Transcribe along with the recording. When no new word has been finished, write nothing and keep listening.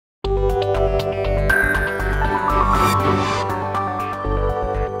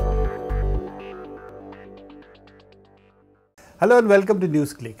Hello and welcome to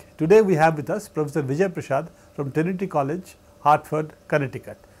Newsclick. Today we have with us Professor Vijay Prashad from Trinity College, Hartford,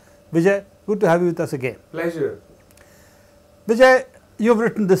 Connecticut. Vijay, good to have you with us again. Pleasure. Vijay, you have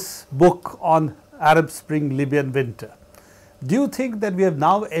written this book on Arab Spring, Libyan Winter. Do you think that we have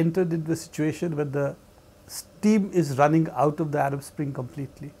now entered into a situation where the steam is running out of the Arab Spring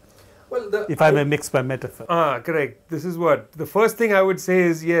completely? Well, if I may mix my metaphor. Correct. This is what the first thing I would say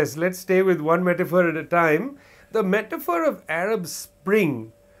is, yes, let's stay with one metaphor at a time. The metaphor of Arab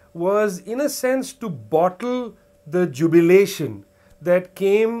Spring was, in a sense, to bottle the jubilation that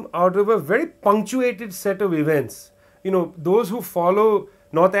came out of a very punctuated set of events. You know, those who follow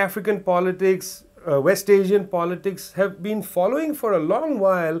North African politics, West Asian politics have been following for a long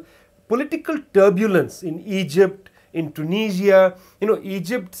while political turbulence in Egypt, in Tunisia. You know,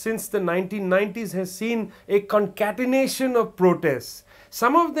 Egypt since the 1990s has seen a concatenation of protests.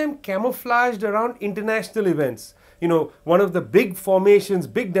 Some of them camouflaged around international events. You know, one of the big formations,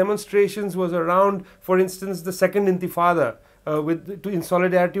 big demonstrations was around, for instance, the Second Intifada in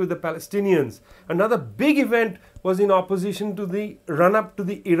solidarity with the Palestinians. Another big event was in opposition to the run-up to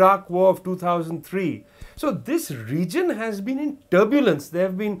the Iraq War of 2003. So this region has been in turbulence. There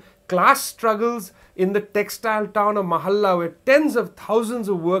have been class struggles in the textile town of Mahalla, where tens of thousands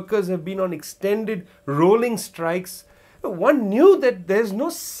of workers have been on extended rolling strikes. One knew that there's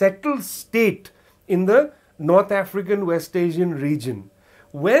no settled state in the North African West Asian region.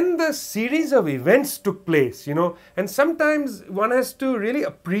 When the series of events took place, you know, and sometimes one has to really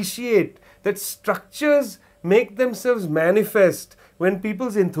appreciate that structures make themselves manifest when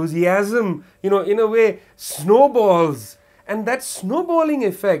people's enthusiasm, you know, in a way snowballs. And that snowballing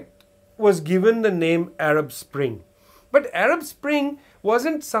effect was given the name Arab Spring. But Arab Spring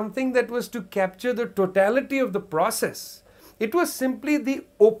wasn't something that was to capture the totality of the process. It was simply the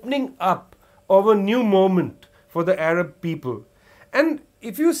opening up of a new moment for the Arab people. And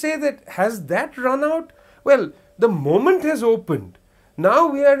if you say that, has that run out? Well, the moment has opened. Now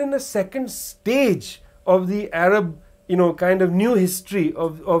we are in a second stage of the Arab, you know, kind of new history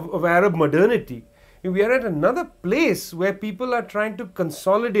of Arab modernity. We are at another place where people are trying to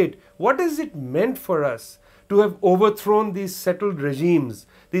consolidate what is it meant for us to have overthrown these settled regimes,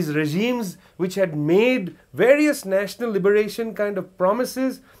 these regimes which had made various national liberation kind of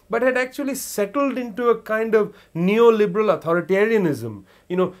promises, but had actually settled into a kind of neoliberal authoritarianism.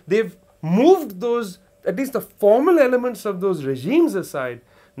 You know, they've moved those, at least the formal elements of those regimes aside.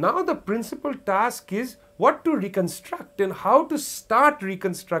 Now the principal task is what to reconstruct and how to start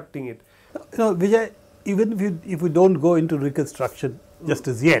reconstructing it. You know, Vijay, even if we don't go into reconstruction just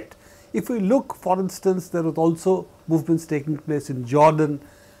as yet, if we look, for instance, there was also movements taking place in Jordan.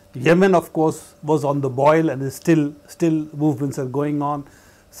 Yemen, of course, was on the boil and is still movements are going on.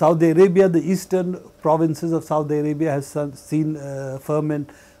 Saudi Arabia, the eastern provinces of Saudi Arabia has seen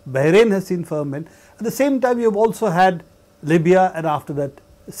ferment. Bahrain has seen ferment. At the same time, you have also had Libya and after that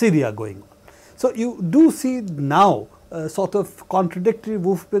Syria going on. So you do see now sort of contradictory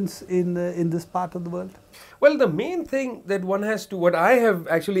movements in this part of the world? Well, the main thing that one has to, what I have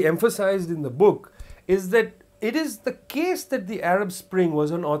actually emphasized in the book, is that it is the case that the Arab Spring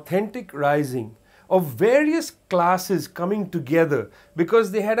was an authentic rising of various classes coming together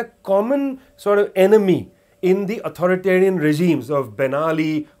because they had a common sort of enemy in the authoritarian regimes of Ben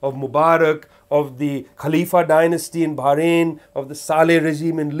Ali, of Mubarak, of the Khalifa dynasty in Bahrain, of the Saleh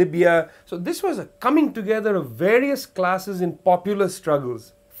regime in Libya. So this was a coming together of various classes in popular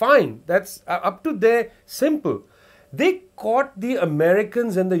struggles. Fine, that's up to there, simple. They caught the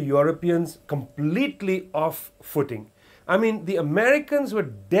Americans and the Europeans completely off footing. I mean, the Americans were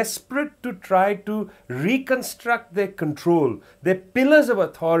desperate to try to reconstruct their control, their pillars of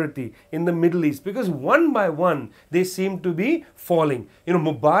authority in the Middle East, because one by one they seemed to be falling. You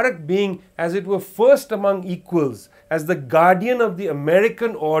know, Mubarak being, as it were, first among equals, as the guardian of the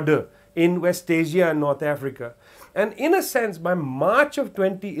American order in West Asia and North Africa. And in a sense, by March of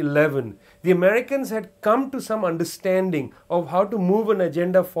 2011, the Americans had come to some understanding of how to move an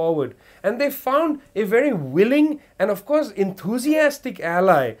agenda forward. And they found a very willing and, of course, enthusiastic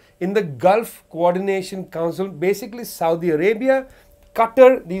ally in the Gulf Coordination Council, basically Saudi Arabia,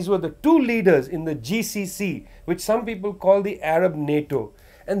 Qatar. These were the two leaders in the GCC, which some people call the Arab NATO.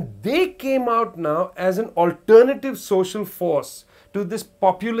 And they came out now as an alternative social force to this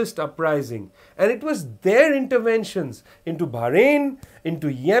populist uprising. And it was their interventions into Bahrain,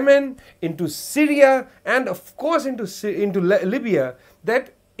 into Yemen, into Syria, and of course into Libya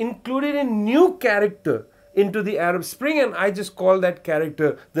that included a new character into the Arab Spring, and I just call that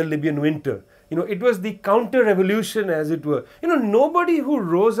character the Libyan Winter. You know, it was the counter-revolution, as it were. You know, nobody who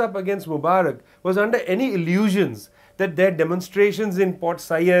rose up against Mubarak was under any illusions that their demonstrations in Port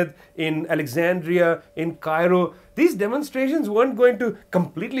Said, in Alexandria, in Cairo, these demonstrations weren't going to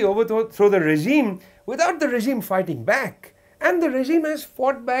completely overthrow the regime without the regime fighting back. And the regime has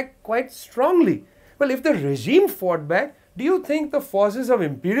fought back quite strongly. Well, if the regime fought back, do you think the forces of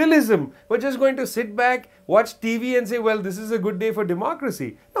imperialism were just going to sit back, watch TV and say, well, this is a good day for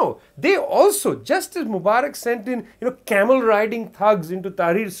democracy? No, they also, just as Mubarak sent in, camel riding thugs into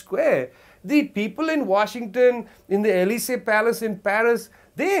Tahrir Square, the people in Washington, in the Elysee Palace in Paris,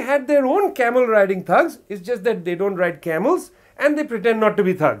 they had their own camel riding thugs. It's just that they don't ride camels and they pretend not to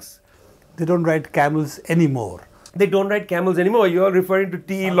be thugs. They don't ride camels anymore. They don't ride camels anymore. You're referring to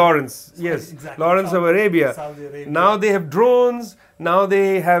T. Lawrence. Yes, exactly. Lawrence of Arabia. Saudi Arabia. Now they have drones, now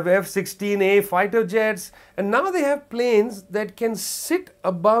they have F-16A fighter jets, and now they have planes that can sit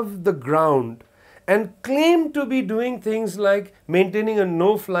above the ground and claim to be doing things like maintaining a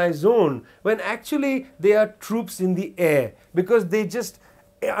no-fly zone when actually they are troops in the air, because they just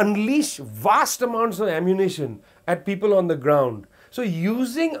unleash vast amounts of ammunition at people on the ground. So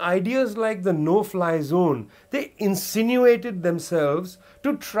using ideas like the no-fly zone, they insinuated themselves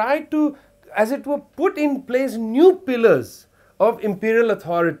to try to, as it were, put in place new pillars of imperial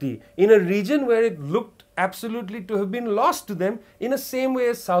authority in a region where it looked absolutely to have been lost to them in the same way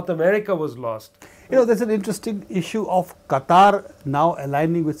as South America was lost. There's an interesting issue of Qatar now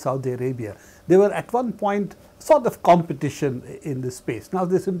aligning with Saudi Arabia. They were at one point sort of competition in this space. Now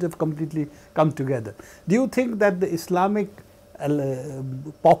they seem to have completely come together. Do you think that the Islamic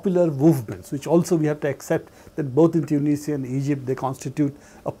popular movements, which also we have to accept that both in Tunisia and Egypt they constitute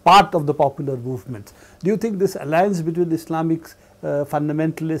a part of the popular movements. Do you think this alliance between Islamic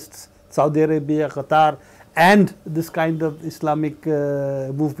fundamentalists, Saudi Arabia, Qatar, and this kind of Islamic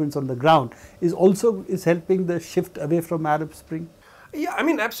movements on the ground is helping the shift away from Arab Spring? Yeah, I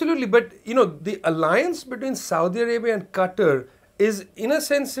mean, absolutely. But, the alliance between Saudi Arabia and Qatar is, in a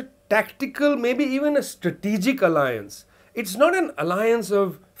sense, a tactical, maybe even a strategic alliance. It's not an alliance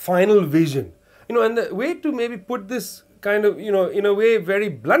of final vision. And the way to maybe put this kind of, in a way very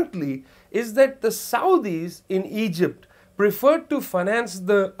bluntly, is that the Saudis in Egypt preferred to finance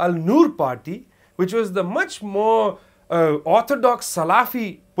the Al-Nur party, which was the much more orthodox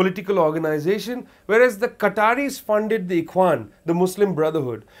Salafi political organization, whereas the Qataris funded the Ikhwan, the Muslim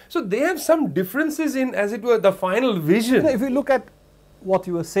Brotherhood. So they have some differences in, as it were, the final vision. If you look at what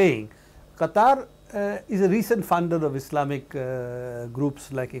you were saying, Qatar is a recent funder of Islamic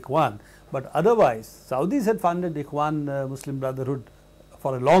groups like Ikhwan, but otherwise Saudis had funded Ikhwan Muslim Brotherhood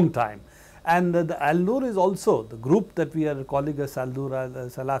for a long time, and the Al-Nur is also the group that we are calling as Al-Nur,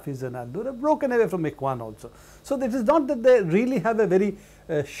 Salafis and Al-Nur have broken away from Ikhwan also. So it is not that they really have a very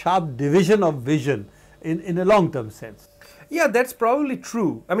sharp division of vision in a long-term sense. Yeah, that's probably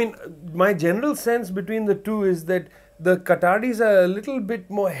true. I mean, my general sense between the two is that the Qataris are a little bit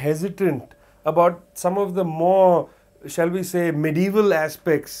more hesitant about some of the more, shall we say, medieval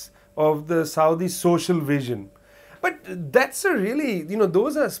aspects of the Saudi social vision. But that's a really,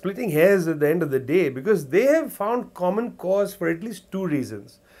 those are splitting hairs at the end of the day, because they have found common cause for at least two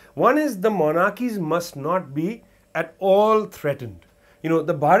reasons. One is the monarchies must not be at all threatened.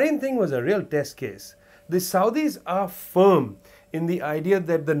 The Bahrain thing was a real test case. The Saudis are firm in the idea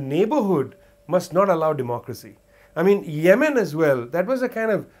that the neighborhood must not allow democracy. I mean, Yemen as well, that was a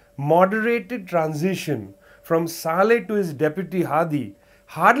kind of moderated transition from Saleh to his deputy Hadi,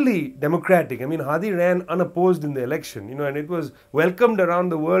 hardly democratic. I mean, Hadi ran unopposed in the election, and it was welcomed around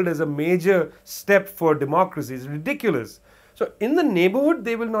the world as a major step for democracy. It's ridiculous. So in the neighborhood,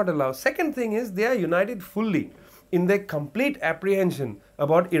 they will not allow. Second thing is they are united fully in their complete apprehension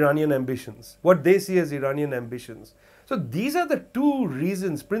about Iranian ambitions, what they see as Iranian ambitions. So these are the two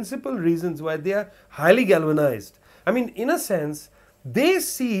reasons, principal reasons why they are highly galvanized. I mean, in a sense, they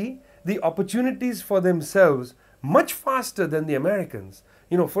see the opportunities for themselves much faster than the Americans.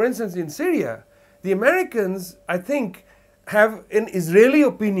 For instance, in Syria, the Americans, I think, have an Israeli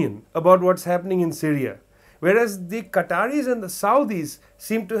opinion about what's happening in Syria, whereas the Qataris and the Saudis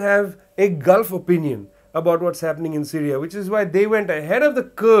seem to have a Gulf opinion about what's happening in Syria, which is why they went ahead of the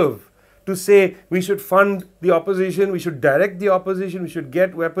curve to say we should fund the opposition, we should direct the opposition, we should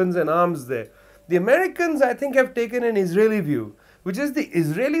get weapons and arms there. The Americans, I think, have taken an Israeli view, which is the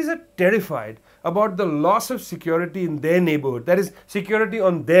Israelis are terrified about the loss of security in their neighborhood. That is, security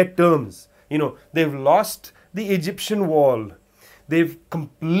on their terms. They've lost the Egyptian wall. They've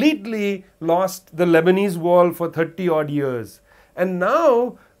completely lost the Lebanese wall for 30 odd years. And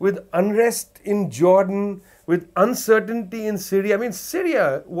now, with unrest in Jordan, with uncertainty in Syria, I mean,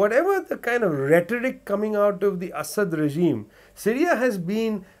 Syria, whatever the kind of rhetoric coming out of the Assad regime, Syria has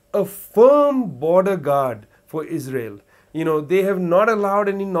been a firm border guard for Israel. They have not allowed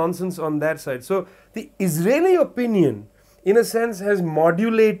any nonsense on that side. So the Israeli opinion, in a sense, has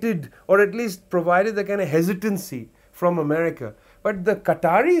modulated or at least provided the kind of hesitancy from America. But the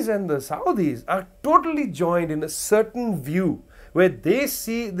Qataris and the Saudis are totally joined in a certain view where they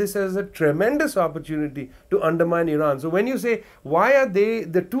see this as a tremendous opportunity to undermine Iran. So when you say, why are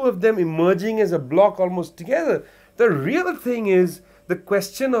the two of them emerging as a bloc almost together? The real thing is the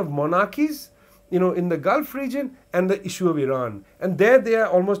question of monarchies, in the Gulf region, and the issue of Iran. And there they are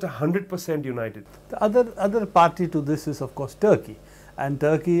almost 100% united. The other party to this is, of course, Turkey. And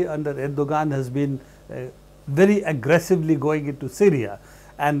Turkey under Erdogan has been very aggressively going into Syria.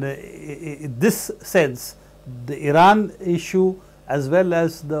 And in this sense, the Iran issue, as well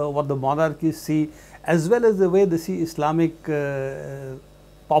as what the monarchies see, as well as the way they see Islamic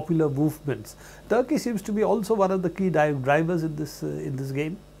popular movements, Turkey seems to be also one of the key drivers in this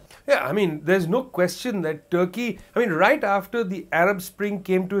game. Yeah, there's no question that Turkey, right after the Arab Spring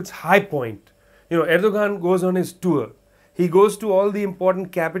came to its high point, Erdogan goes on his tour. He goes to all the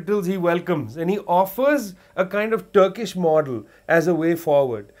important capitals he welcomes, and he offers a kind of Turkish model as a way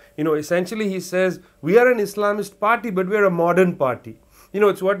forward. Essentially he says, we are an Islamist party, but we are a modern party.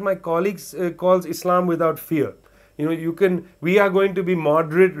 It's what my colleagues calls Islam without fear. We are going to be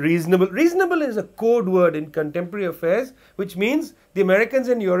moderate, reasonable. Reasonable is a code word in contemporary affairs, which means the Americans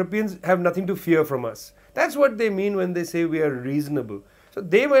and Europeans have nothing to fear from us. That's what they mean when they say we are reasonable. So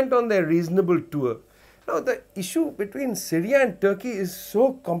they went on their reasonable tour. Now the issue between Syria and Turkey is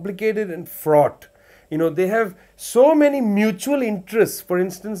so complicated and fraught. They have so many mutual interests. For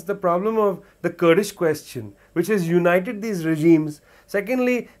instance, the problem of the Kurdish question, which has united these regimes.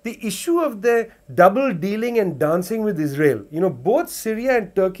 Secondly, the issue of their double dealing and dancing with Israel. Both Syria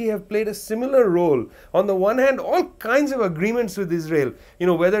and Turkey have played a similar role. On the one hand, all kinds of agreements with Israel,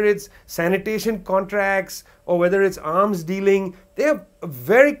 whether it's sanitation contracts or whether it's arms dealing, they have a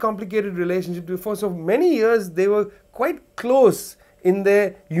very complicated relationship. For so many years, they were quite close in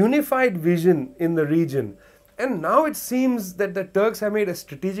their unified vision in the region. And now it seems that the Turks have made a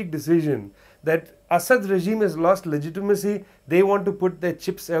strategic decision that Assad's regime has lost legitimacy. They want to put their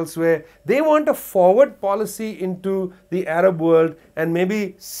chips elsewhere. They want a forward policy into the Arab world, and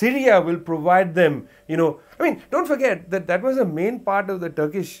maybe Syria will provide them, don't forget that that was a main part of the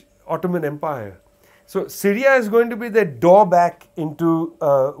Turkish Ottoman Empire. So Syria is going to be their door back into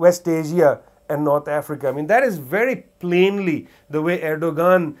West Asia and North Africa. That is very plainly the way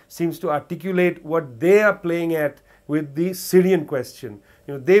Erdogan seems to articulate what they are playing at with the Syrian question.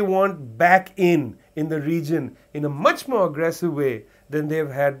 They want back in the region in a much more aggressive way than they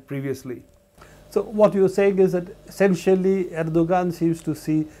have had previously. So what you're saying is that essentially Erdogan seems to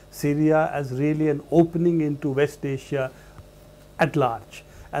see Syria as really an opening into West Asia at large,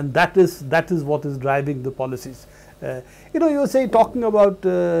 and that is what is driving the policies. You were saying, talking about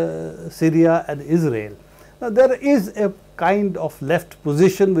Syria and Israel. Now there is a kind of left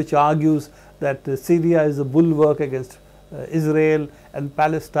position which argues that Syria is a bulwark against Israel and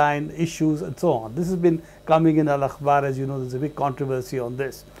Palestine issues and so on. This has been coming in Al-Akhbar, as you know. There's a big controversy on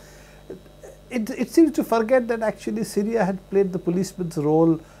this. It seems to forget that actually Syria had played the policeman's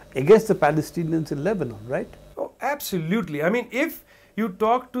role against the Palestinians in Lebanon, right? Oh, absolutely. If you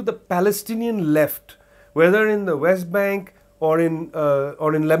talk to the Palestinian left, whether in the West Bank or in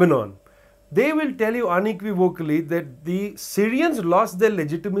Lebanon, they will tell you unequivocally that the Syrians lost their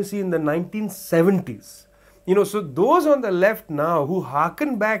legitimacy in the 1970s. So those on the left now who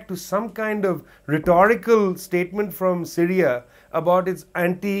hearken back to some kind of rhetorical statement from Syria about its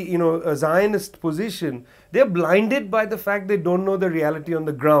anti-Zionist position, they're blinded by the fact they don't know the reality on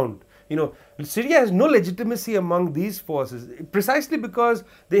the ground. Syria has no legitimacy among these forces, precisely because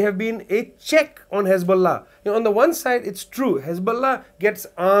they have been a check on Hezbollah. On the one side, it's true, Hezbollah gets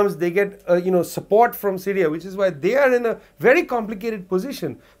arms, they get support from Syria, which is why they are in a very complicated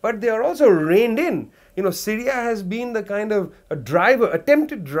position. But they are also reined in. Syria has been the kind of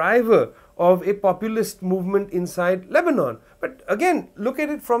attempted driver of a populist movement inside Lebanon. But again, look at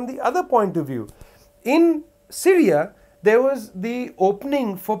it from the other point of view. In Syria, there was the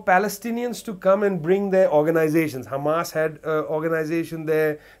opening for Palestinians to come and bring their organizations. Hamas had an organization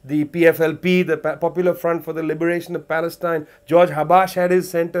there, the PFLP, the Popular Front for the Liberation of Palestine. George Habash had his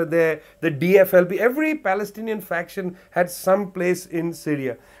center there, the DFLP. Every Palestinian faction had some place in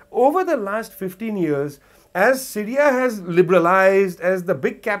Syria. Over the last 15 years, as Syria has liberalized, as the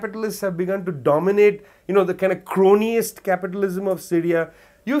big capitalists have begun to dominate, the kind of cronyist capitalism of Syria,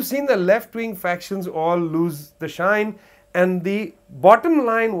 you've seen the left-wing factions all lose the shine. And the bottom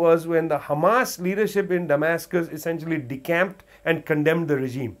line was when the Hamas leadership in Damascus essentially decamped and condemned the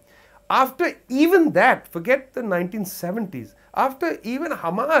regime. after even that, forget the 1970s, after even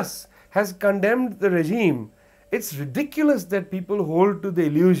Hamas has condemned the regime, it's ridiculous that people hold to the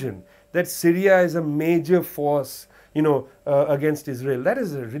illusion that Syria is a major force, against Israel. That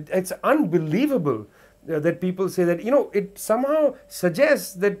is, it's unbelievable that people say that. It somehow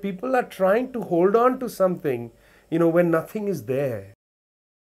suggests that people are trying to hold on to something, when nothing is there.